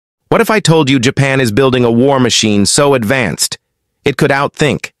What if I told you Japan is building a war machine so advanced it could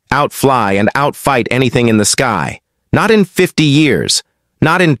outthink, outfly, and outfight anything in the sky? Not in 50 years,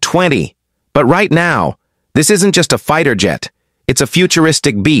 not in 20, but right now. This isn't just a fighter jet. It's a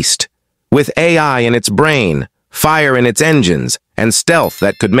futuristic beast, with AI in its brain, fire in its engines, and stealth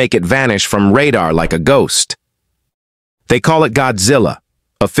that could make it vanish from radar like a ghost. They call it Godzilla.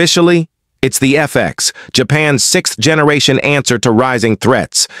 Officially, it's the F-X, Japan's sixth-generation answer to rising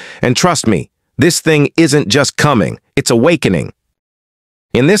threats. And trust me, this thing isn't just coming, it's awakening.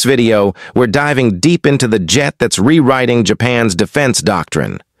 In this video, we're diving deep into the jet that's rewriting Japan's defense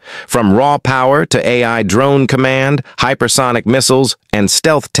doctrine. From raw power to AI drone command, hypersonic missiles, and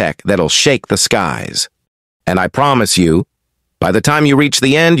stealth tech that'll shake the skies. And I promise you, by the time you reach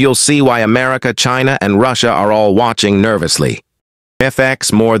the end, you'll see why America, China, and Russia are all watching nervously.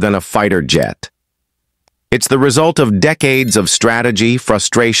 F-X more than a fighter jet. It's the result of decades of strategy,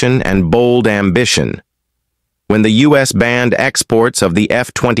 frustration, and bold ambition. When the U.S. banned exports of the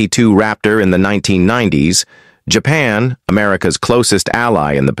F-22 Raptor in the 1990s, Japan, America's closest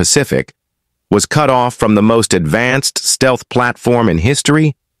ally in the Pacific, was cut off from the most advanced stealth platform in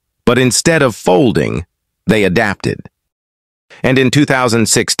history, but instead of folding, they adapted. And in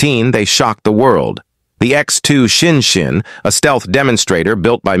 2016, they shocked the world. The X-2 Shinshin, a stealth demonstrator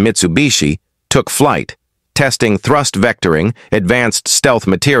built by Mitsubishi, took flight, testing thrust vectoring, advanced stealth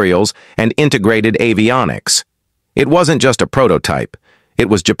materials, and integrated avionics. It wasn't just a prototype. It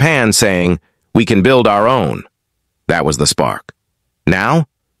was Japan saying, "We can build our own." That was the spark. Now,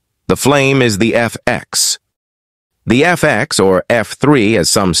 the flame is the F-X. The F-X, or F-3 as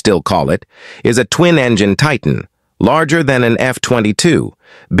some still call it, is a twin-engine Titan, larger than an F-22,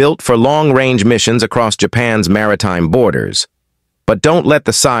 built for long-range missions across Japan's maritime borders. But don't let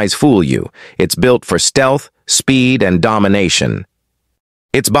the size fool you. It's built for stealth, speed, and domination.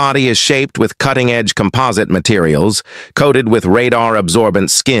 Its body is shaped with cutting-edge composite materials, coated with radar-absorbent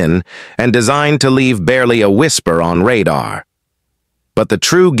skin, and designed to leave barely a whisper on radar. But the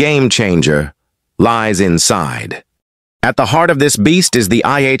true game-changer lies inside. At the heart of this beast is the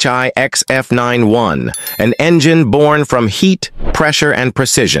IHI XF91, an engine born from heat, pressure, and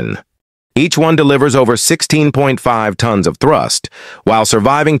precision. Each one delivers over 16.5 tons of thrust, while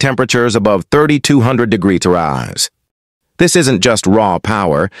surviving temperatures above 3,200 degrees Celsius. This isn't just raw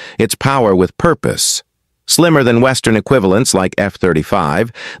power, it's power with purpose. Slimmer than Western equivalents like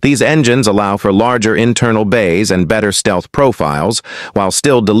F-35, these engines allow for larger internal bays and better stealth profiles, while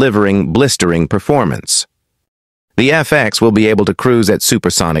still delivering blistering performance. The F-X will be able to cruise at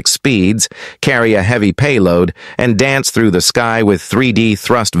supersonic speeds, carry a heavy payload, and dance through the sky with 3D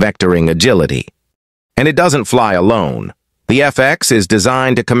thrust vectoring agility. And it doesn't fly alone. The F-X is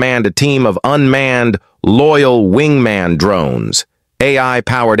designed to command a team of unmanned, loyal wingman drones,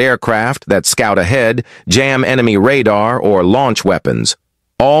 AI-powered aircraft that scout ahead, jam enemy radar, or launch weapons,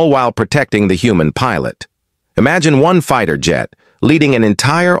 all while protecting the human pilot. Imagine one fighter jet leading an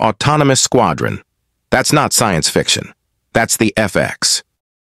entire autonomous squadron. That's not science fiction. That's the F-X.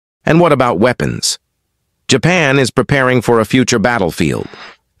 And what about weapons? Japan is preparing for a future battlefield.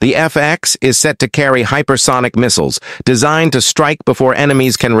 The F-X is set to carry hypersonic missiles designed to strike before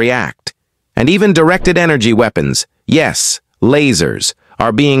enemies can react. And even directed energy weapons, yes, lasers,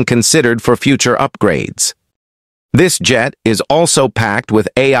 are being considered for future upgrades. This jet is also packed with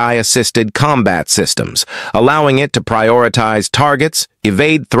AI-assisted combat systems, allowing it to prioritize targets,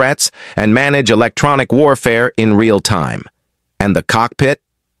 evade threats, and manage electronic warfare in real time. And the cockpit?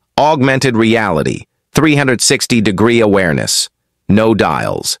 Augmented reality, 360-degree awareness. No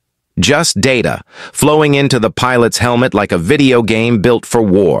dials. Just data, flowing into the pilot's helmet like a video game built for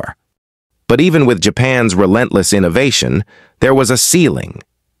war. But even with Japan's relentless innovation, there was a ceiling.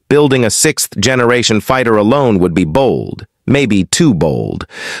 Building a sixth-generation fighter alone would be bold, maybe too bold.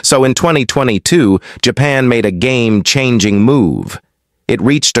 So in 2022, Japan made a game-changing move. It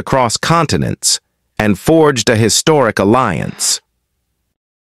reached across continents and forged a historic alliance.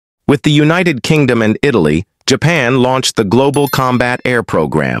 With the United Kingdom and Italy, Japan launched the Global Combat Air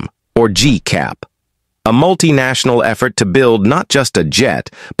Program, or GCAP, a multinational effort to build not just a jet,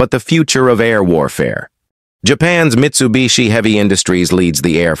 but the future of air warfare. Japan's Mitsubishi Heavy Industries leads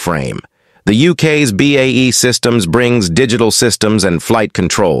the airframe. The UK's BAE Systems brings digital systems and flight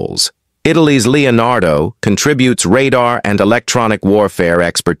controls. Italy's Leonardo contributes radar and electronic warfare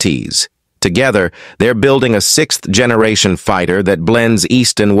expertise. Together, they're building a sixth-generation fighter that blends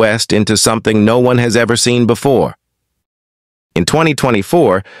East and West into something no one has ever seen before. In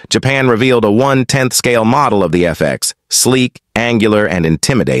 2024, Japan revealed a 1/10th scale model of the F-X, sleek, angular, and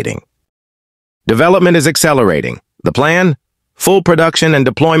intimidating. Development is accelerating. The plan? full production and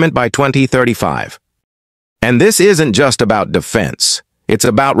deployment by 2035. And this isn't just about defense. It's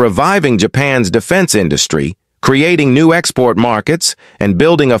about reviving Japan's defense industry, creating new export markets, and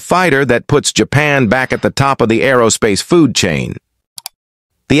building a fighter that puts Japan back at the top of the aerospace food chain.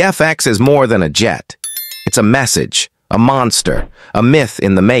 The F-X is more than a jet. It's a message, a monster, a myth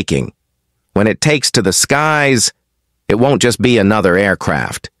in the making. When it takes to the skies, it won't just be another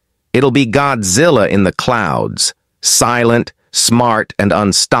aircraft. It'll be Godzilla in the clouds, silent, smart, and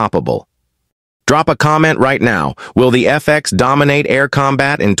unstoppable. Drop a comment right now. Will the F-X dominate air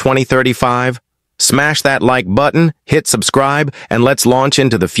combat in 2035? Smash that like button, hit subscribe, and let's launch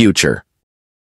into the future.